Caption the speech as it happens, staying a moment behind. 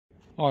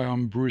Hi,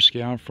 I'm Bruce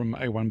Gower from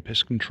A1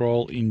 Pest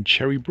Control in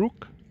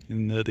Cherrybrook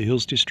in the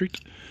Hills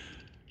District.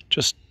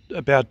 Just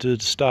about to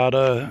start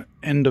a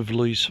end of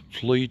lease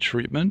flea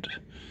treatment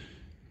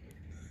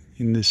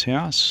in this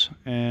house,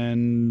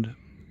 and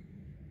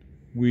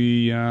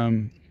we are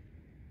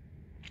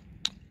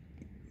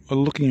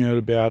looking at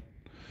about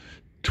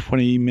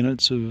 20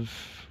 minutes of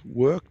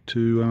work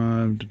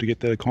to get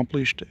that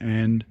accomplished,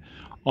 and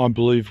I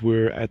believe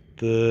we're at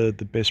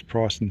the best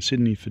price in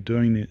Sydney for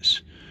doing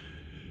this.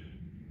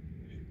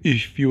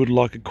 If you would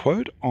like a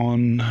quote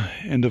on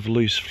end of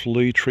lease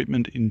flea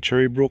treatment in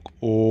Cherrybrook,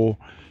 or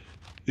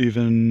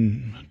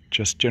even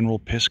just general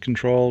pest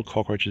control,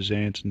 cockroaches,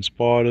 ants and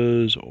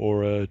spiders,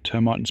 or a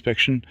termite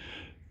inspection,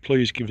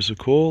 please give us a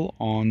call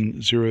on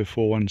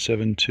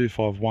 0417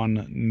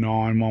 251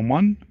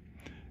 911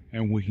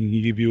 and we can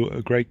give you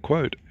a great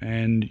quote,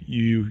 and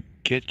you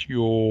get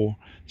your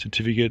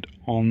certificate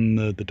on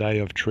the day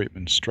of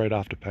treatment, straight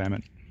after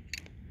payment.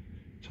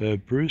 So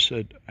Bruce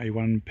at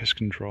A1 Pest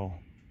Control.